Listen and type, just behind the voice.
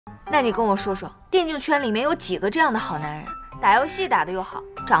那你跟我说说，电竞圈里面有几个这样的好男人？打游戏打得又好，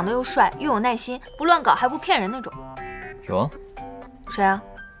长得又帅，又有耐心，不乱搞还不骗人那种。有啊。谁啊？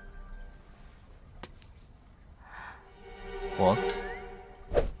我。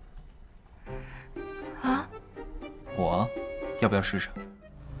啊？我，要不要试试？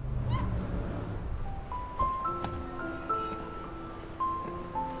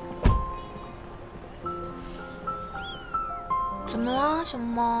怎么了，小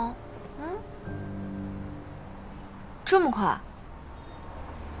猫？这么快？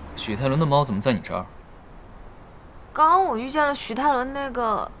许泰伦的猫怎么在你这儿？刚刚我遇见了许泰伦那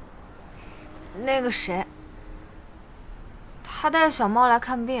个谁，他带着小猫来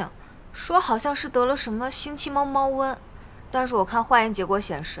看病，说好像是得了什么星期猫猫瘟，但是我看化验结果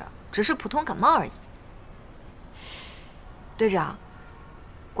显示只是普通感冒而已。队长，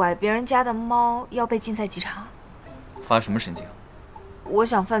拐别人家的猫要被禁赛几场？发什么神经？我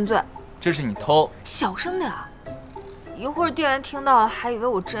想犯罪。这是你偷。小声点儿，一会儿店员听到了还以为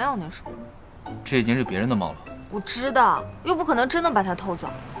我真要那什么。这已经是别人的猫了。我知道，又不可能真的把它偷走。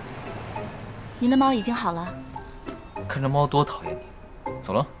您的猫已经好了。看这猫多讨厌你。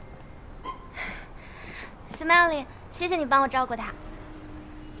走了。Smiley， 谢谢你帮我照顾它。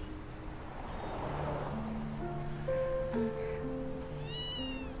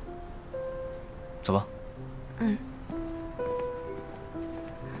走吧。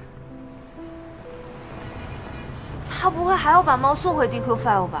他不会还要把猫送回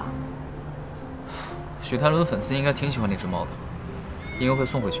DQ5 吧？许泰伦粉丝应该挺喜欢那只猫的，应该会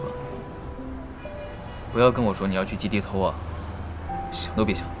送回去吧。不要跟我说你要去基地偷啊，想都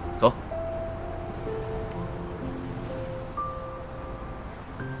别想。走。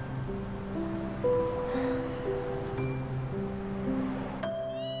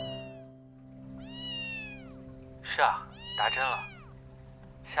是啊，打针了。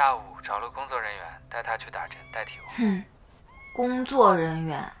下午找了工作人员带他去打针，代替我。工作人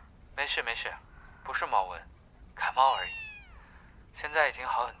员。没事没事，不是猫瘟，感冒而已。现在已经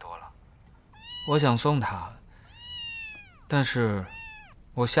好很多了。我想送他，但是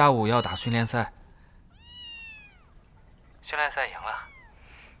我下午要打训练赛。训练赛赢了，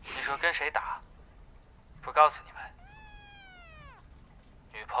你说跟谁打？不告诉你们。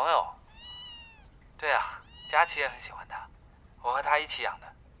女朋友？对啊，佳琪也很喜欢他，我和他一起养的。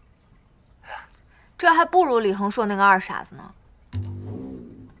这还不如李恒硕那个二傻子呢。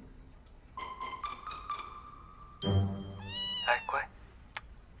哎，乖。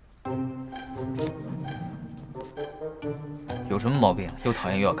有什么毛病？又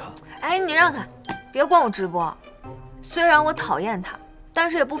讨厌又要看。哎，你让开，别管我直播。虽然我讨厌他，但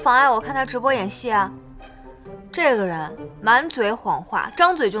是也不妨碍我看他直播演戏啊。这个人满嘴谎话，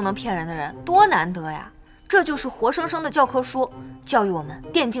张嘴就能骗人的人，多难得呀！这就是活生生的教科书，教育我们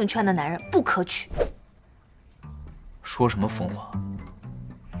电竞圈的男人不可取。说什么疯话？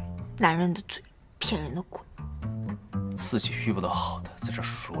男人的嘴，骗人的鬼。自己遇不到好的，在这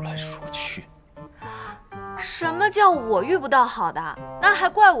数来数去。什么叫我遇不到好的？那还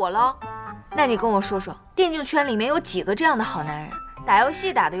怪我喽？那你跟我说说，电竞圈里面有几个这样的好男人？打游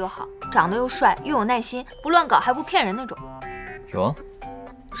戏打得又好，长得又帅，又有耐心，不乱搞还不骗人那种。有啊。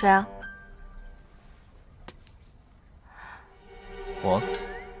谁啊？我。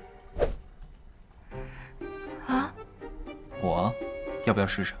啊？我，要不要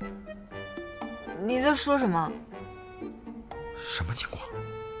试试？你在说什么？什么情况？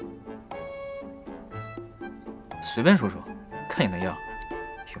随便说说，看你那样，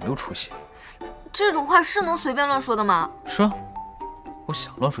有没有出息？这种话是能随便乱说的吗？是啊，我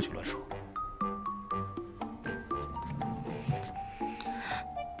想乱说就乱说。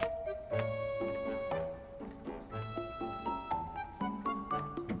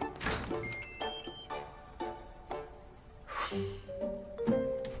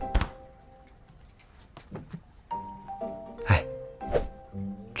哎，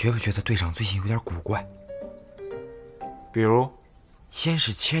觉不觉得队长最近有点古怪？比如，先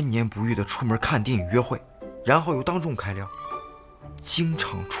是千年不遇的出门看电影约会，然后又当众开撩，经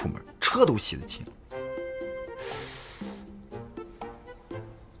常出门，车都洗得清。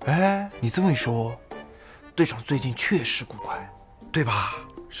哎，你这么一说，队长最近确实古怪，对吧？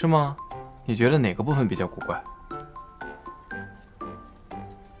是吗？你觉得哪个部分比较古怪？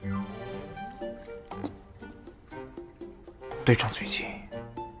队长最近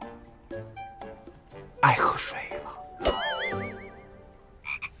爱喝水了。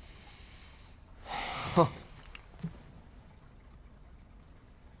哼。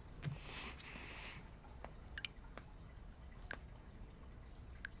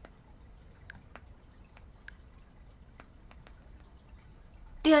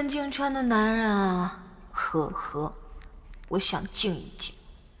电竞圈的男人啊，呵呵，我想静一静。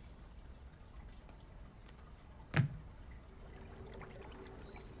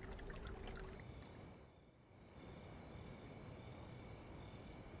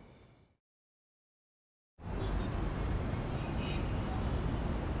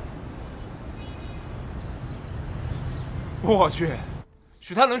我去，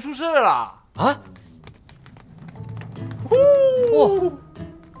许泰伦出事了啊！哇，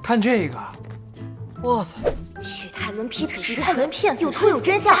看这个，哇塞！许泰伦劈腿实锤，有图有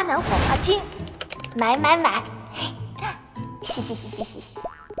真相，渣男谎话精，买！嘻。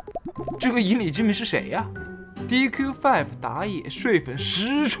这个以你之名是谁呀？DQ5 打野睡粉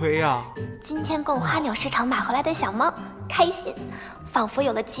实锤啊！今天供花鸟市场买回来的小猫，开心，仿佛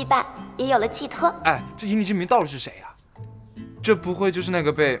有了羁绊，也有了寄托。哎，这以你之名到底是谁呀？这不会就是那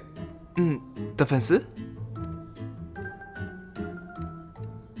个被的粉丝？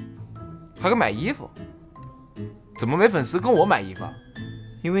还敢买衣服？怎么没粉丝跟我买衣服啊？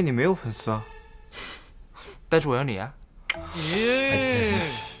因为你没有粉丝啊。但是我有你啊！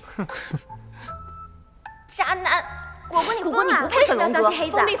渣男，果果你果果你不配粉龙哥，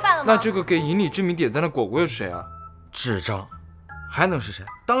封闭犯了吗？那这个给以你之名点赞的果果又是谁啊？智障，还能是谁？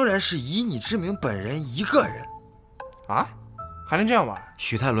当然是以你之名本人一个人。啊？还能这样玩？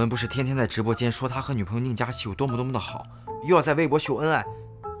许泰伦不是天天在直播间说他和女朋友宁佳琪有多么的好，又要在微博秀恩爱，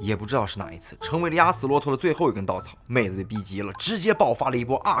也不知道是哪一次，成为了压死骆驼的最后一根稻草。妹子被逼急了，直接爆发了一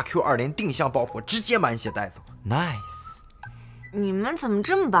波 2Q2连定向爆破，直接满血带走。Nice！ 你们怎么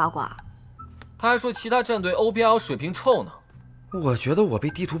这么八卦？他还说其他战队 OPL 水平臭呢。我觉得我被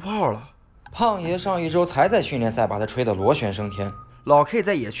地图炮了。胖爷上一周才在训练赛把他吹得螺旋升天，老 K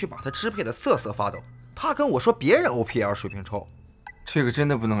在野区把他支配的瑟瑟发抖。他跟我说别人 OPL 水平臭，这个真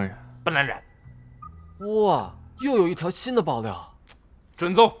的不能忍，不能忍！哇，又有一条新的爆料，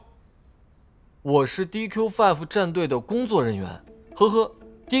准奏。我是 DQ5 战队的工作人员，呵呵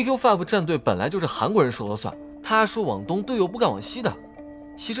 ，DQ5 战队本来就是韩国人说了算，他说往东，队友不敢往西的。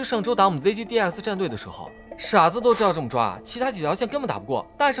其实上周打我们 ZGDX 战队的时候，傻子都知道这么抓，其他几条线根本打不过，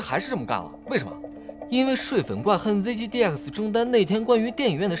但是还是这么干了。为什么？因为睡粉怪恨 ZGDX 中单那天关于电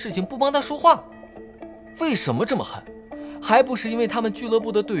影院的事情不帮他说话。为什么这么恨？还不是因为他们俱乐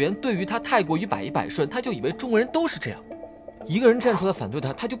部的队员对于他太过于百依百顺，他就以为中国人都是这样，一个人站出来反对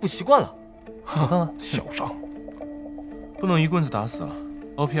他，他就不习惯了。小伤，不能一棍子打死了。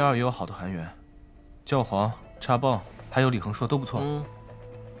OPL 也有好的韩援，教皇、插棒还有李恒硕都不错。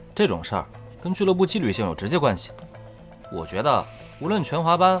这种事儿跟俱乐部纪律性有直接关系。我觉得无论全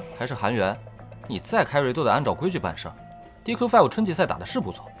华班还是韩援，你再开瑞都得按照规矩办事儿。DQ5 春季赛打的是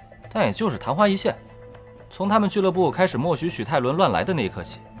不错，但也就是昙花一现。从他们俱乐部开始默许许泰伦乱来的那一刻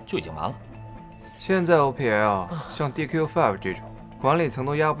起，就已经完了。现在 OPL 像 DQ5 这种管理层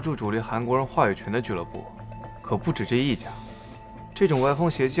都压不住主力韩国人话语权的俱乐部，可不止这一家。这种歪风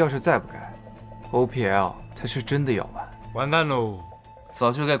邪气要是再不改 ，OPL 才是真的要完。完蛋喽！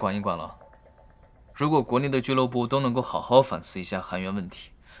早就该管一管了。如果国内的俱乐部都能够好好反思一下韩援问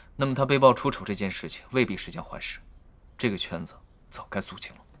题，那么他被爆出丑这件事情未必是件坏事。这个圈子早该肃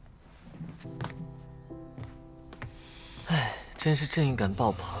清了。哎，真是正义感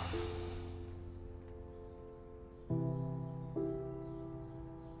爆棚。